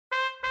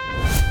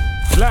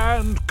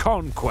Land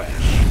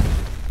conquest.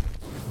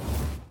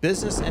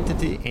 Business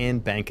entity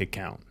and bank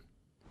account.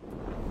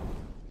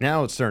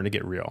 Now it's starting to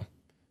get real.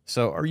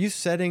 So are you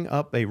setting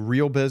up a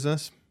real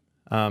business?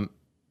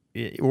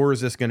 Or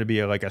is this going to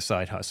be like a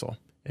side hustle?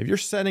 If you're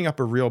setting up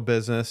a real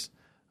business,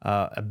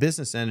 a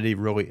business entity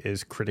really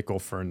is critical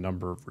for a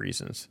number of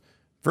reasons.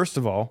 First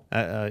of all,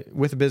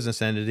 with a business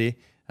entity,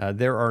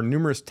 there are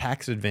numerous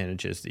tax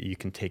advantages that you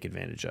can take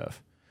advantage of.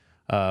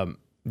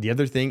 The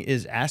other thing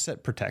is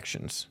asset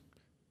protections.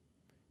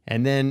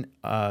 And then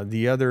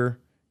the other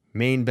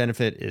main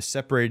benefit is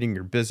separating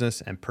your business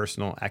and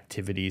personal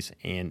activities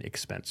and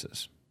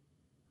expenses.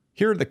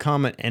 Here are the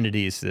common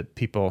entities that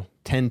people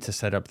tend to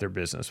set up their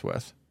business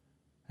with.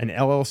 An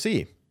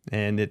LLC,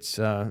 and it's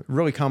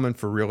really common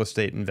for real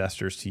estate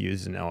investors to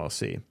use an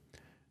LLC.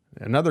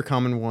 Another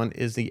common one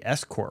is the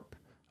S Corp.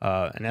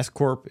 An S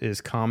Corp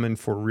is common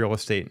for real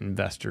estate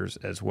investors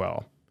as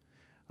well.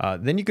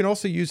 Then you can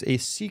also use a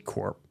C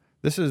Corp.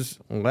 This is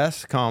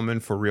less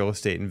common for real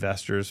estate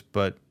investors,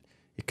 but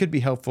it could be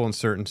helpful in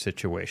certain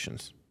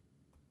situations.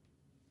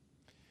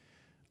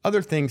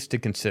 Other things to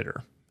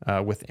consider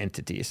with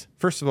entities.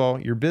 First of all,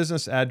 your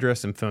business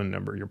address and phone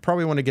number. You'll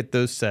probably want to get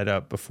those set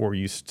up before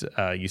you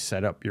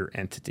set up your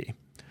entity.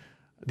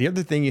 The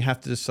other thing you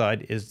have to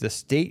decide is the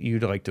state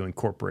you'd like to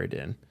incorporate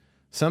in.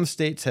 Some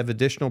states have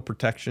additional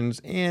protections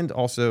and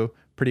also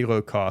pretty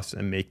low costs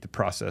and make the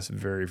process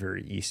very,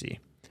 very easy.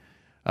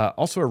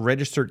 Also, a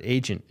registered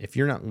agent. If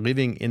you're not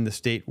living in the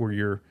state where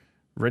you're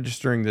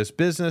registering this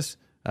business,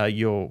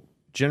 you'll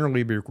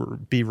generally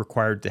be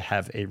required to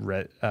have a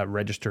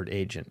registered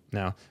agent.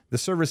 Now, the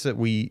service that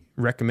we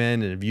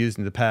recommend and have used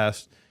in the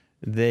past,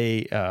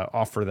 they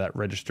offer that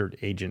registered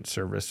agent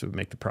service, so it would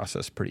make the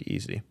process pretty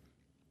easy.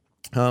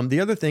 The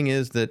other thing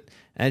is that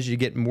as you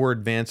get more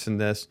advanced in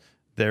this,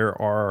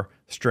 there are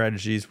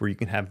strategies where you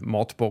can have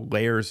multiple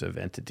layers of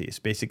entities.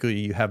 Basically,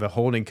 you have a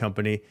holding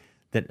company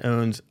that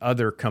owns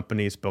other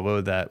companies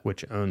below that,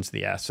 which owns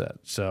the asset.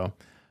 So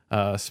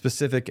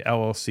specific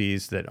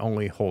LLCs that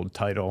only hold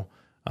title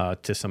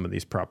to some of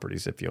these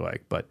properties, if you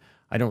like. But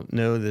I don't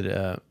know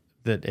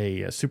that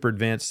a super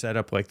advanced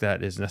setup like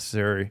that is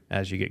necessary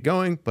as you get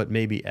going, but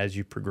maybe as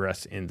you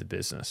progress in the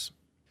business.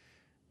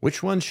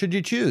 Which one should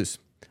you choose?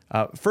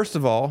 First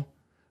of all,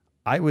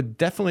 I would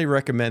definitely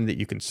recommend that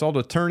you consult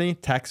an attorney,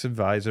 tax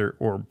advisor,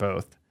 or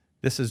both.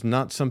 This is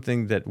not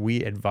something that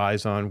we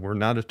advise on. We're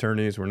not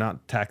attorneys. We're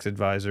not tax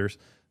advisors.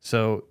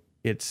 So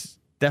it's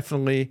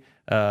definitely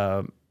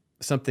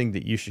something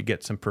that you should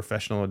get some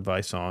professional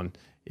advice on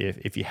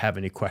if you have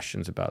any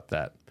questions about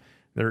that.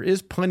 There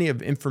is plenty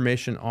of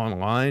information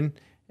online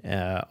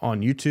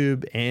on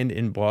YouTube and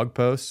in blog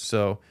posts.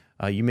 So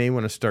you may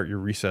want to start your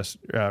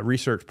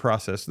research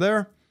process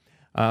there.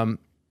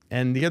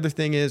 And the other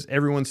thing is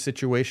everyone's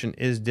situation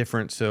is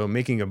different. So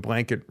making a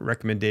blanket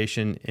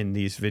recommendation in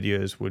these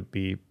videos would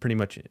be pretty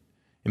much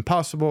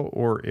impossible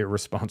or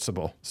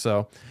irresponsible.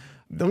 So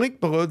the link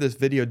below this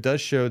video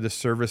does show the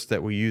service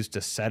that we use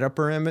to set up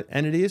our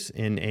entities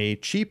in a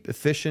cheap,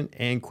 efficient,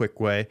 and quick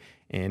way.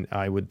 And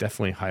I would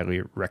definitely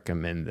highly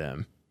recommend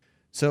them.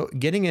 So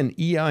getting an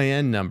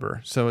EIN number.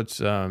 So it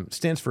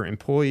stands for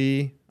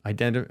Employer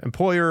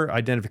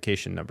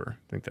Identification Number.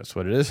 I think that's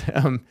what it is.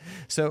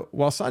 So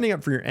while signing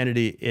up for your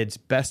entity, it's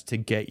best to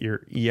get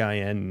your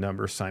EIN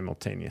number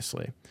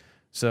simultaneously.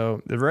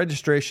 So the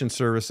registration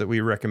service that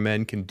we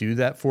recommend can do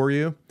that for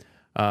you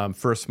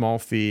for a small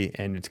fee,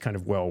 and it's kind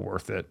of well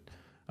worth it.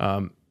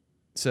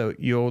 So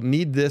you'll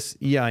need this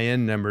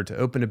EIN number to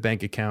open a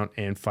bank account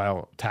and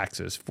file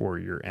taxes for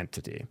your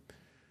entity.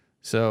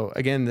 So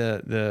again,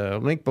 the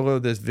link below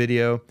this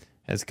video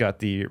has got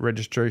the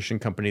registration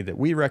company that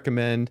we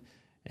recommend,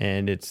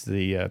 and it's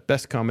the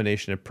best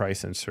combination of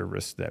price and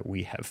service that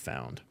we have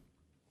found.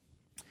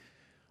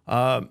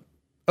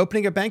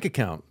 Opening a bank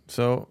account.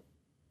 So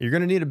you're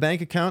going to need a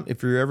bank account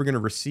if you're ever going to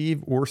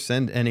receive or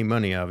send any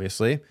money,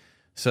 obviously.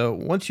 So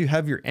once you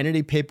have your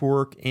entity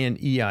paperwork and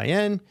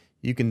EIN,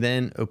 you can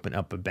then open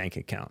up a bank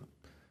account.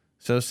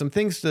 So some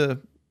things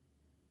to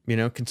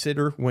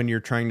consider when you're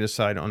trying to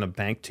decide on a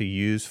bank to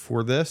use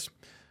for this.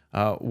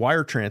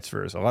 Wire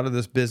transfers. A lot of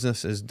this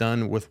business is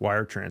done with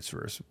wire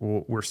transfers.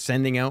 We're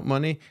sending out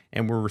money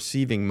and we're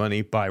receiving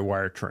money by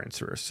wire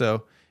transfers.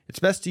 So it's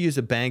best to use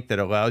a bank that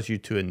allows you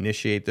to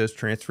initiate those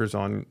transfers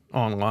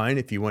online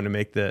if you want to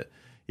make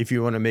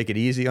it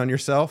easy on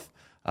yourself,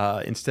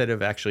 instead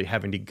of actually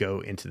having to go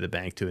into the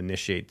bank to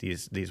initiate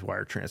these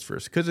wire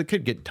transfers, because it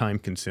could get time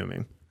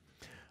consuming.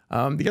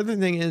 The other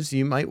thing is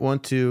you might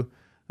want to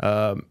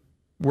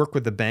work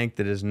with a bank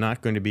that is not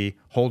going to be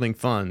holding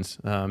funds.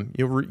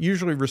 You'll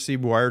usually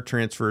receive wire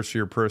transfers for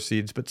your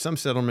proceeds, but some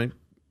settlement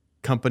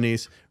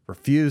companies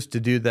refuse to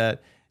do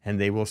that, and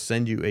they will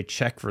send you a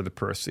check for the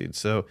proceeds.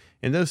 So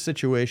in those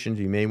situations,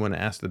 you may want to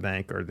ask the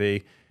bank, are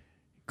they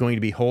going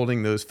to be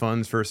holding those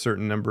funds for a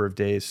certain number of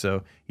days?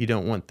 So you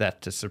don't want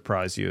that to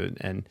surprise you.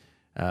 And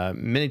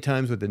many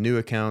times with a new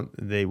account,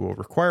 they will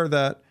require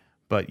that,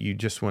 but you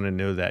just want to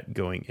know that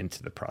going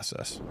into the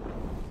process.